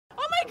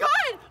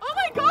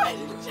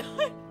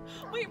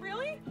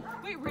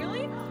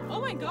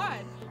god.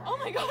 Oh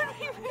my god,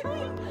 wait,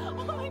 really? Oh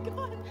my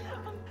god.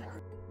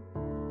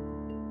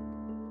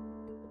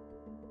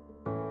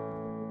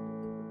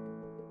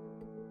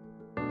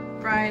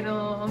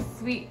 Bridal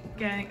suite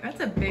gang. That's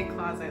a big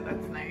closet.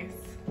 That's nice.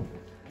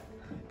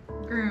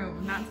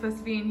 Groom, not supposed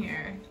to be in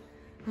here.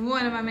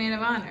 One of my maid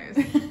of honors.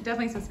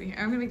 Definitely supposed to be here.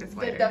 I'm gonna make this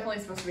wider. Definitely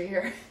supposed to be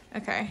here.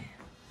 Okay.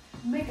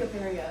 Makeup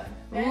area.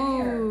 And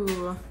Ooh.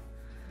 here.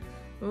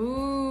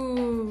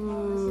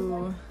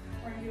 Ooh.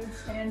 Where you would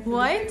stand for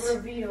What? the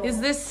big reveal.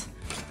 Is this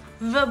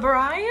the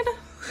bride?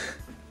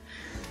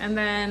 And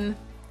then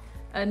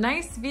a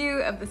nice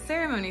view of the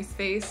ceremony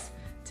space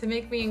to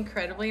make me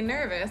incredibly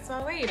nervous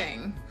while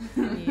waiting.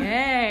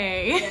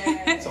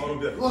 Yay. Someone will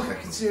be like, look, I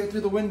can see her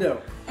through the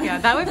window. Yeah,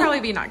 that would probably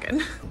be not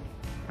good.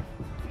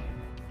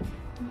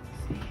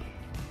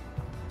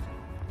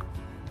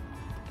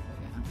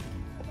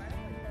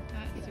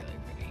 That's really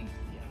pretty.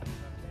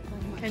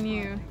 Can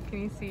you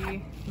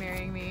see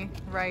marrying me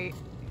right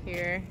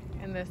here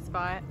in this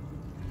spot?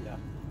 Yeah.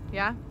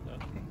 Yeah?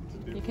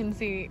 You can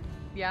see,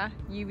 yeah?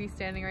 You be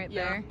standing right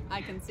there.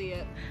 I can see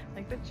it.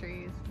 Like the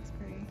trees. It's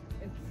pretty.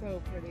 It's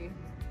so pretty.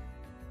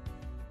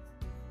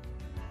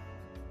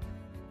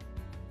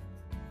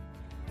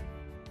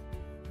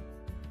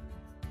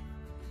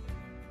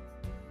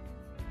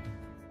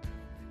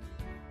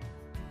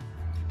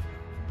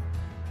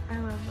 I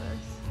love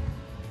this.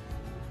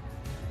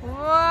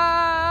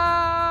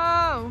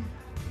 Whoa!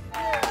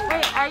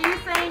 Wait, are you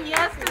saying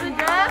yes to the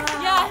dress?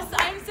 Yes,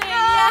 I'm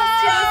saying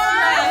yes to this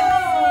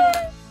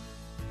dress.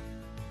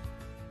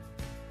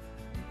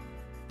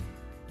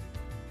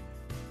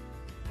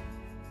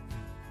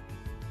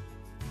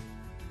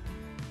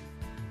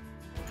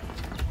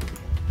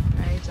 All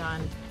right,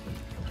 John.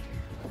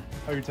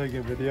 Are you taking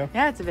a video?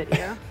 Yeah, it's a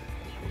video.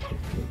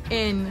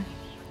 In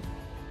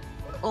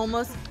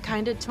almost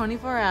kind of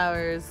 24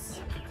 hours,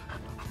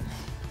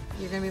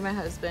 you're gonna be my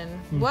husband.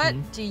 What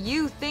do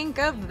you think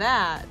of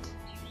that?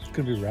 It's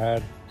gonna be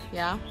rad.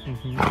 Yeah?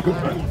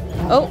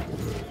 Oh,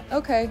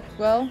 okay.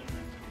 Well,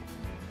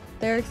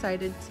 they're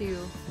excited too.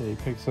 Yeah, he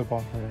picks up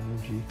on her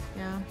energy.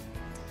 Yeah.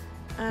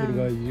 What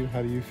about you?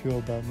 How do you feel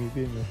about me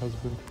being your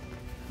husband?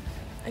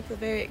 I feel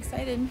very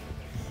excited.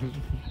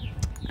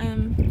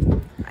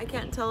 I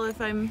can't tell if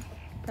I'm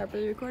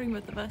properly recording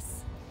both of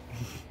us.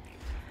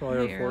 Probably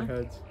our Here.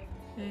 foreheads.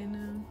 I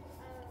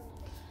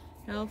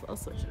know. I'll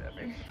switch it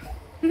over.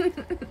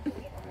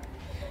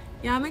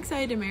 Yeah, I'm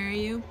excited to marry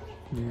you.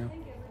 Yeah.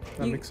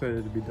 I'm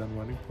excited to be done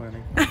wedding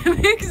planning. I'm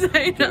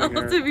excited Getting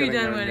to be getting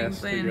done our wedding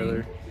nest planning.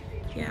 together.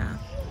 Yeah.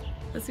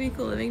 Let's be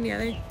cool living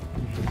together.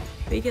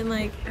 We can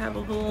like have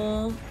a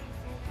whole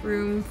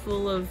room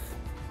full of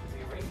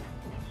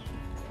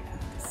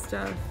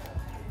stuff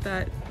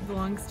that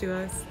belongs to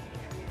us.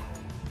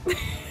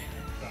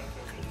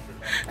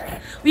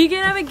 We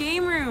can have a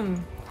game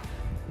room.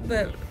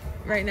 But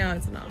right now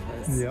it's an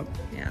office. Yep.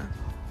 Yeah.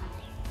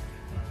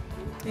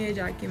 We need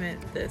to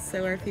document this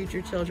so our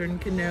future children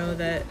can know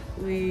that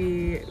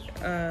we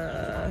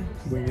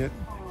Wing it.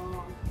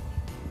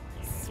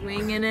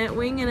 swinging it,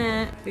 winging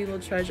it. We will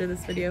treasure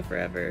this video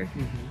forever.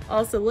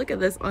 Also, look at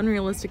this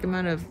unrealistic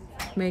amount of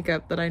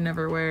makeup that I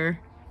never wear.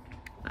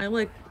 I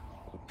look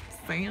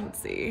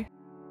fancy.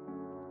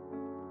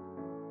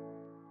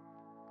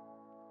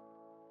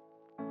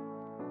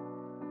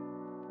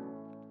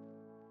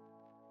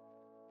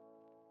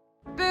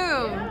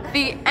 Boom!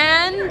 The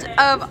end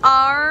of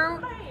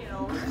our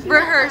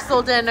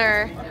rehearsal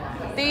dinner.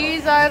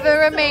 These are the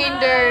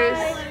remainders.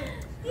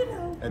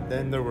 And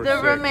then there were The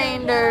six.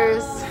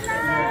 remainders.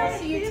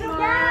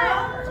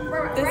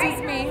 This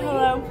is me.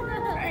 Hello.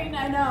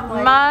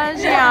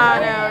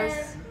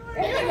 Maggiano's.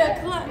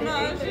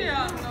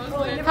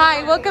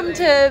 Hi, welcome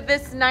to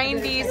this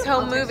 90s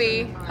home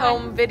movie,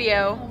 home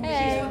video.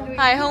 Hey.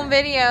 Hi, home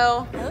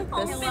video.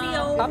 Home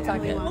video.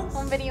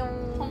 Home video.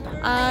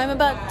 I'm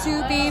about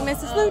to be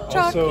Mrs. Luchuk.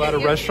 Also, at a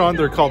restaurant,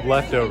 they're called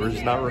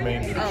leftovers, not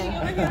remainders.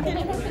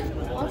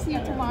 I'll see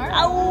you tomorrow.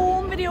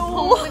 Home video.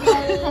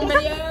 Home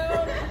video.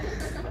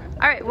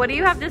 All right, what do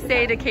you have to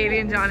say to Katie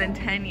and John in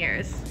 10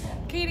 years?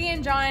 Katie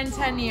and John in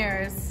 10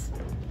 years.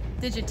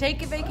 Did you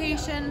take a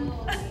vacation?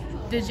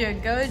 Did you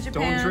go to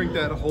Japan? Don't drink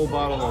that whole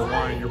bottle of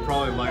wine. You're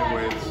probably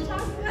lightweights.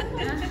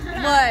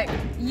 Look,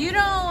 you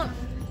don't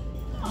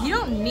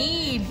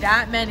need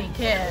that many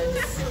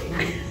kids.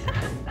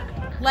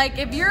 Like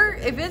if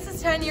this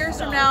is 10 years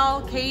from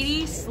now,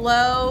 Katie,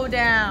 slow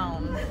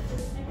down.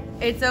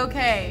 It's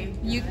okay.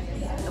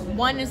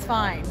 One is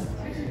fine.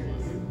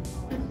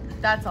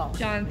 That's all.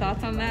 John,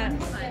 thoughts on that?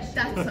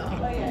 That's all.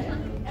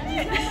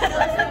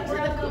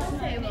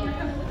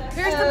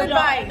 Here's some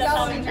advice.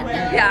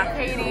 Yeah,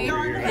 Katie.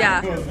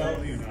 Yeah.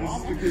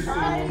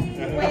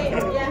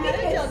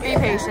 Be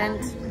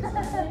patient.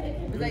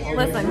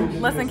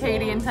 Listen,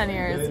 Katie, in 10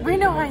 years. We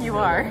know how you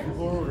are.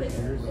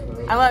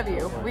 I love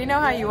you. We know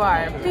how you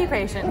are. Be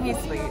patient. He's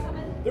sweet.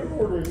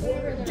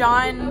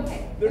 John,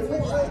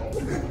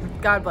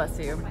 God bless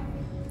you.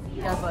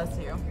 God bless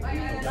you.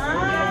 Bye.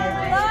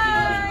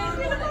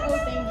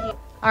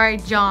 All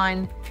right,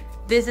 John.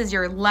 This is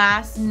your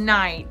last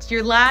night,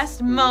 your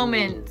last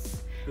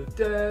moments. The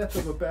death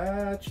of a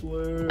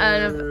bachelor.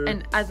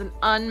 And as an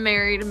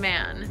unmarried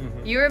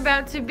man, you're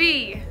about to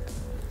be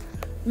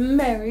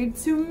married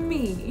to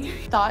me.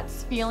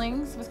 Thoughts,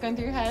 feelings, what's going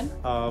through your head?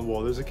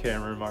 Well, there's a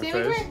camera in my Sammy,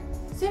 face. come here.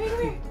 Sammy,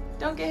 come here.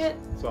 Don't get hit.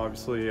 So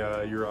obviously,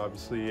 you're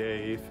obviously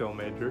a film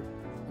major.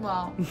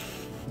 Well,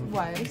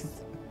 was.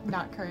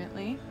 Not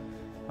currently.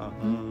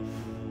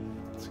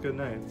 It's a good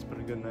night. It's been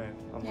a good night.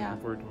 I'm looking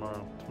forward to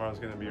tomorrow. Tomorrow's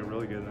gonna be a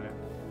really good night.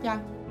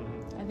 Yeah.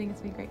 I think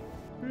it's gonna be great.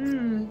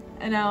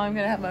 And now I'm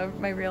gonna have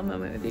my real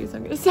moment with you, so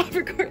I'm gonna stop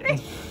recording.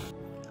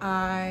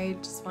 I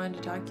just wanted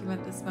to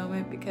document this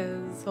moment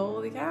because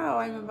holy cow,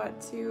 I'm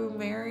about to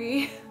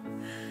marry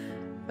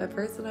the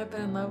person I've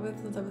been in love with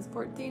since I was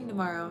 14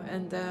 tomorrow.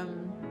 And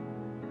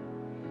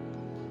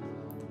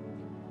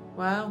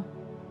wow.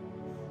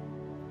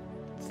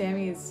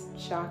 Sammy is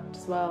shocked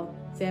as well.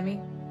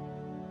 Sammy,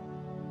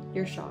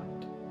 you're shocked.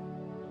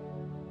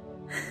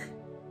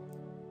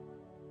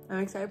 I'm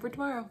excited for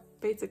tomorrow,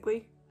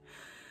 basically.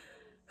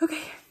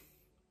 Okay.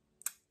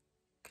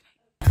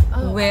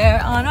 Oh, we're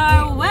on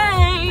our way.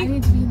 I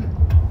need to be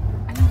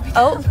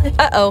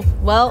Oh,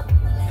 well,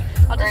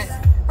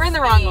 we're in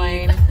the wrong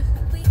lane.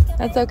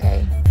 That's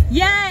okay.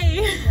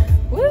 Yay!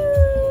 Woo!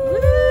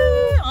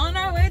 Woo! On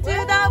our way to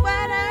the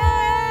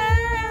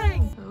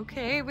wedding!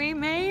 Okay, we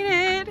made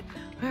it.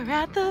 We're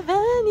at the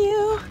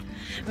venue.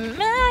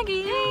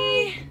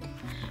 Maggie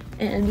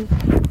and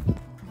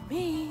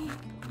me.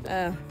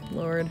 Oh,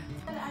 Lord.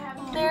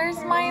 There's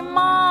my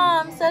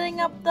mom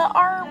setting up the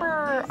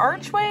arbor.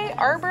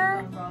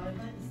 Arbor?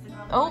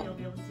 Oh.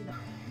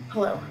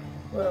 Hello.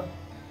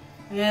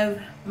 I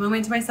have a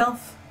moment to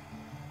myself.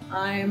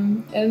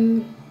 I'm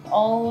in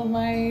all of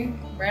my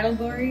bridal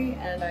glory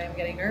and I'm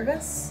getting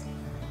nervous.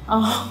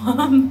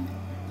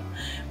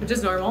 Which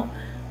is normal.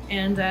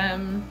 And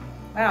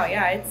wow,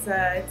 yeah,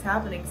 it's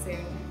happening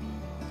soon.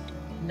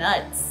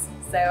 Nuts.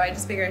 So I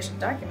just figured I should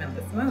document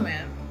this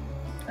moment.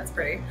 That's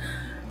pretty.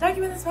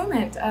 Document this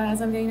moment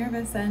as I'm getting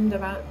nervous and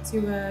about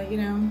to, you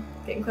know,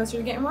 getting closer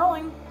to getting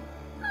rolling.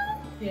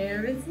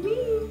 Here is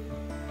me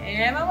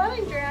in my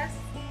wedding dress.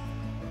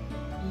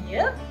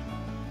 Yep.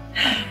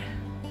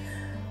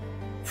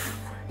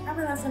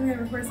 Probably last time I'm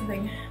gonna record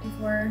something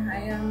before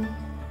I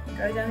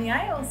go down the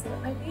aisle, so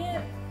that might be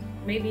it.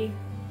 Maybe.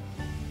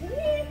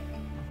 Maybe.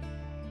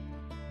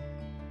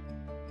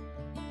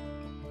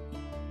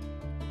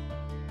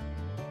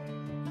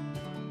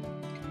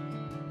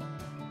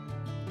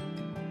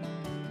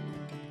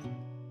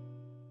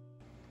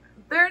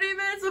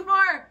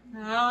 Apart.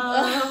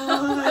 Oh.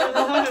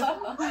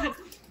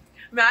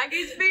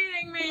 Maggie's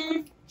feeding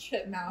me.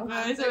 Shit mouth.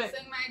 Nice.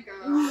 Fixing my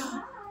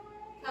girl.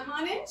 Come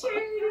on in,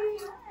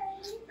 Charity.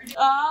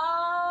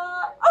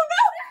 Oh no!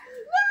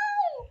 No!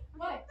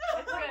 What?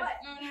 It's good.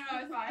 No,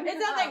 it's fine. It's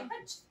nothing.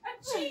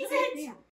 Jesus.